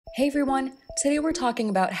Hey everyone! Today we're talking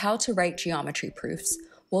about how to write geometry proofs.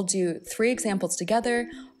 We'll do 3 examples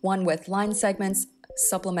together, one with line segments,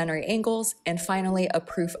 supplementary angles, and finally a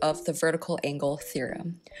proof of the vertical angle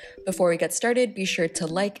theorem. Before we get started, be sure to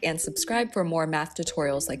like and subscribe for more math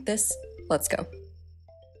tutorials like this. Let's go.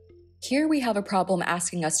 Here we have a problem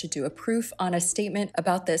asking us to do a proof on a statement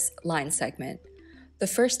about this line segment. The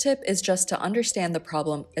first tip is just to understand the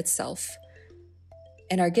problem itself.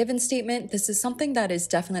 In our given statement, this is something that is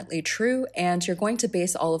definitely true, and you're going to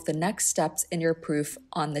base all of the next steps in your proof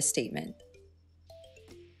on this statement.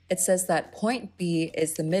 It says that point B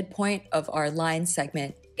is the midpoint of our line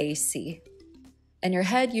segment AC. In your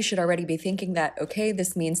head, you should already be thinking that, okay,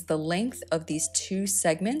 this means the length of these 2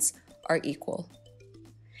 segments are equal.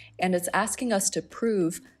 And it's asking us to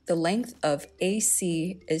prove the length of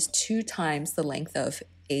AC is 2 times the length of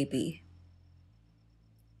AB.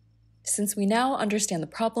 Since we now understand the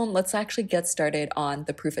problem, let's actually get started on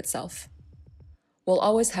the proof itself. We'll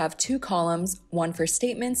always have 2 columns, one for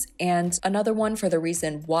statements and another one for the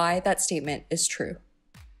reason why that statement is true.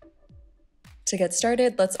 To get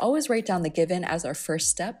started, let's always write down the given as our first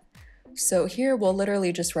step. So here we'll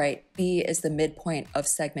literally just write B is the midpoint of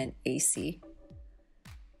segment AC.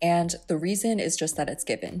 And the reason is just that it's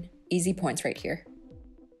given. Easy points right here.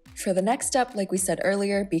 For the next step, like we said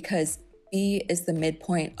earlier, because B is the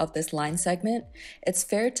midpoint of this line segment, it's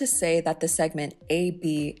fair to say that the segment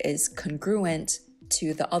AB is congruent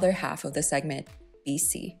to the other half of the segment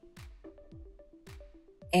BC.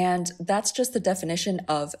 And that's just the definition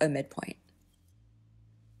of a midpoint.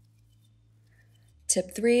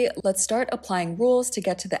 Tip 3, let's start applying rules to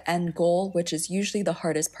get to the end goal, which is usually the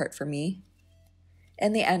hardest part for me.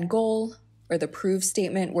 In the end goal, or the proof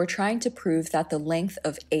statement, we're trying to prove that the length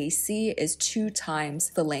of AC is 2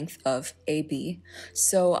 times the length of AB.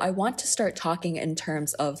 So I want to start talking in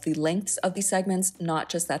terms of the lengths of these segments, not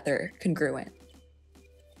just that they're congruent.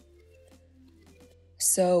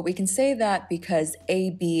 So we can say that because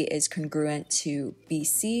AB is congruent to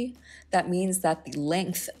BC, that means that the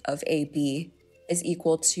length of AB is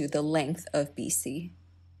equal to the length of BC.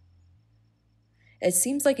 It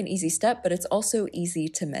seems like an easy step, but it's also easy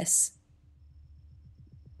to miss.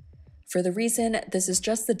 For the reason, this is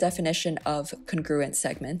just the definition of congruent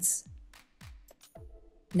segments.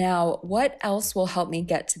 Now, what else will help me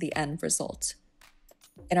get to the end result?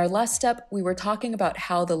 In our last step, we were talking about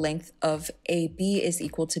how the length of AB is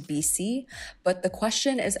equal to BC, but the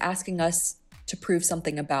question is asking us to prove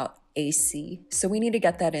something about AC, so we need to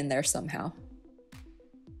get that in there somehow.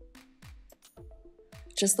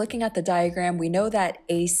 Just looking at the diagram, we know that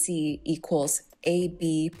AC equals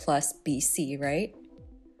AB plus BC, right?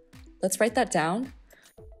 Let's write that down.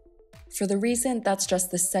 For the reason, that's just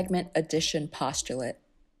the segment addition postulate.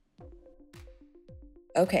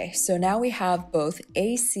 Okay, so now we have both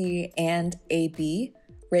AC and AB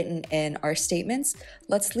written in our statements.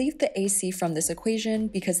 Let's leave the AC from this equation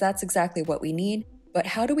because that's exactly what we need. But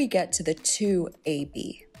how do we get to the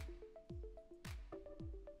 2AB?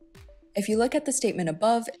 If you look at the statement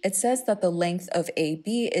above, it says that the length of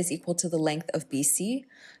AB is equal to the length of BC,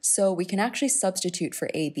 so we can actually substitute for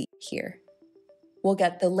AB here. We'll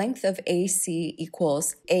get the length of AC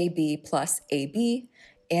equals AB plus AB,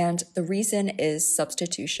 and the reason is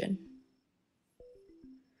substitution.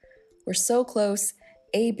 We're so close.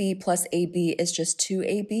 AB plus AB is just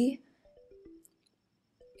 2AB,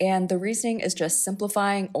 and the reasoning is just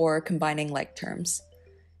simplifying or combining like terms.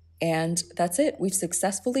 And that's it. We've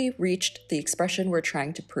successfully reached the expression we're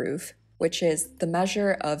trying to prove, which is the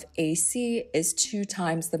measure of AC is 2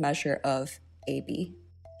 times the measure of AB.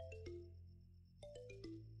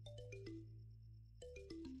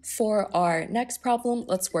 For our next problem,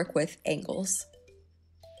 let's work with angles.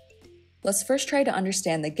 Let's first try to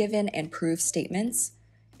understand the given and proof statements.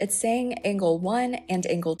 It's saying angle 1 and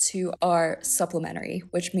angle 2 are supplementary,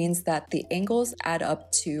 which means that the angles add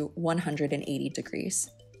up to 180 degrees.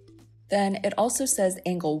 Then it also says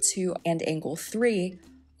angle 2 and angle 3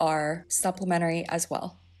 are supplementary as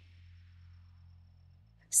well.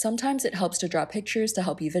 Sometimes it helps to draw pictures to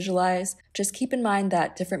help you visualize. Just keep in mind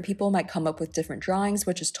that different people might come up with different drawings,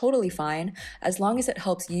 which is totally fine, as long as it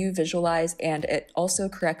helps you visualize and it also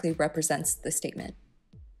correctly represents the statement.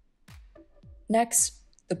 Next,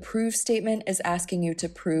 the proof statement is asking you to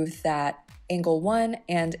prove that angle 1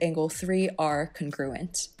 and angle 3 are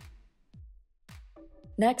congruent.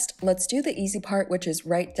 Next, let's do the easy part, which is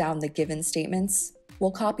write down the given statements.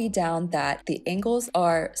 We'll copy down that the angles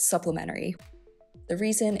are supplementary. The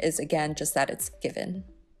reason is, again, just that it's given.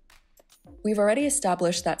 We've already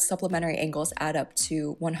established that supplementary angles add up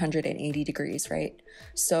to 180 degrees, right?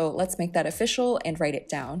 So let's make that official and write it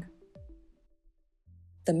down.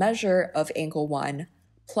 the measure of angle 1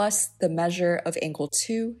 plus the measure of angle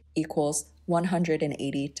 2 equals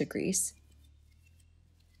 180 degrees.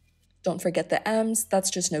 Don't forget the m's, that's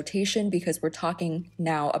just notation because we're talking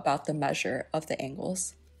now about the measure of the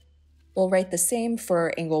angles. We'll write the same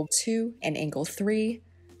for angle 2 and angle 3.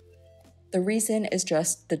 The reason is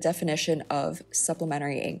just the definition of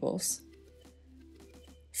supplementary angles.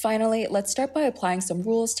 Finally, let's start by applying some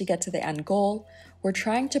rules to get to the end goal. We're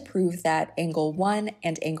trying to prove that angle 1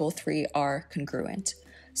 and angle 3 are congruent.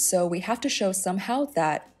 So we have to show somehow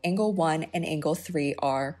that angle 1 and angle 3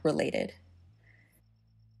 are related.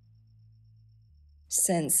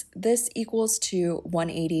 Since this equals to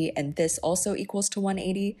 180 and this also equals to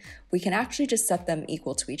 180, we can actually just set them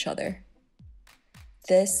equal to each other.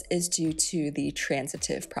 This is due to the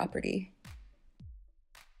transitive property.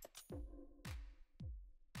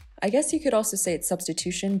 I guess you could also say it's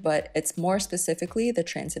substitution, but it's more specifically the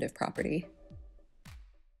transitive property.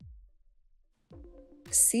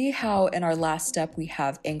 See how in our last step we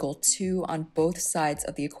have angle 2 on both sides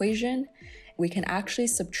of the equation? We can actually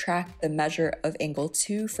subtract the measure of angle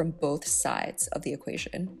 2 from both sides of the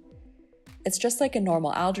equation. It's just like in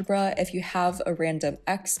normal algebra. If you have a random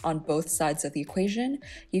x on both sides of the equation,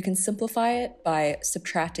 you can simplify it by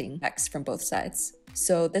subtracting x from both sides.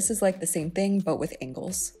 So this is like the same thing, but with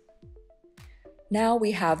angles. Now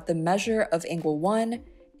we have the measure of angle 1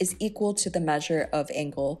 is equal to the measure of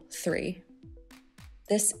angle 3.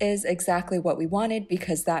 This is exactly what we wanted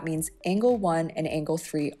because that means angle 1 and angle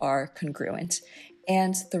 3 are congruent.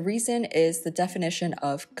 And the reason is the definition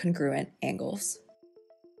of congruent angles.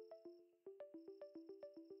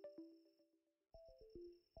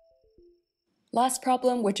 Last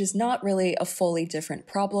problem, which is not really a fully different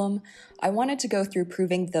problem, I wanted to go through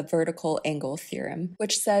proving the vertical angle theorem,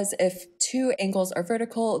 which says if two angles are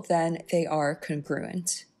vertical, then they are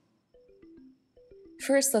congruent.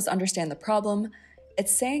 First, let's understand the problem.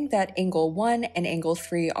 It's saying that angle 1 and angle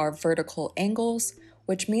 3 are vertical angles,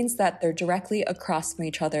 which means that they're directly across from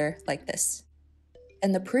each other like this.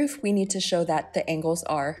 In the proof, we need to show that the angles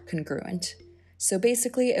are congruent. So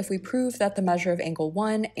basically, if we prove that the measure of angle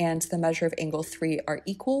 1 and the measure of angle 3 are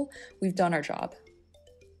equal, we've done our job.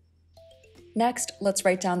 Next, let's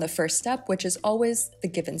write down the first step, which is always the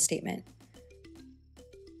given statement.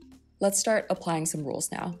 Let's start applying some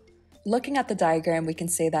rules now. Looking at the diagram, we can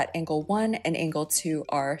say that angle 1 and angle 2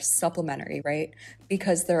 are supplementary, right?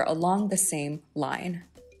 Because they're along the same line.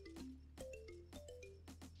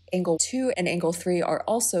 Angle 2 and angle 3 are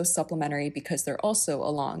also supplementary because they're also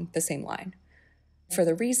along the same line. For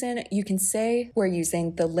the reason, you can say we're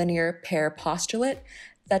using the linear pair postulate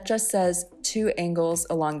that just says two angles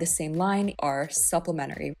along the same line are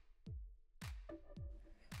supplementary.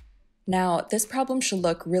 Now, this problem should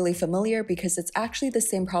look really familiar because it's actually the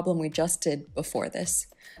same problem we just did before this.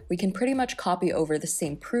 We can pretty much copy over the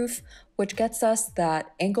same proof, which gets us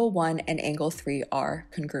that angle 1 and angle 3 are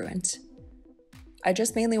congruent. I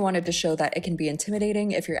just mainly wanted to show that it can be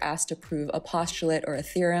intimidating if you're asked to prove a postulate or a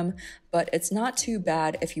theorem, but it's not too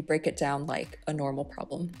bad if you break it down like a normal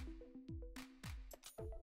problem.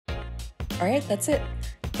 Alright, that's it.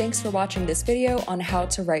 Thanks for watching this video on how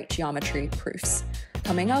to write geometry proofs.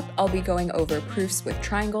 Coming up, I'll be going over proofs with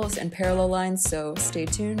triangles and parallel lines, so stay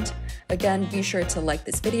tuned. Again, be sure to like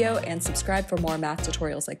this video and subscribe for more math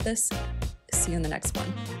tutorials like this. See you in the next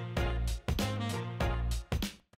one.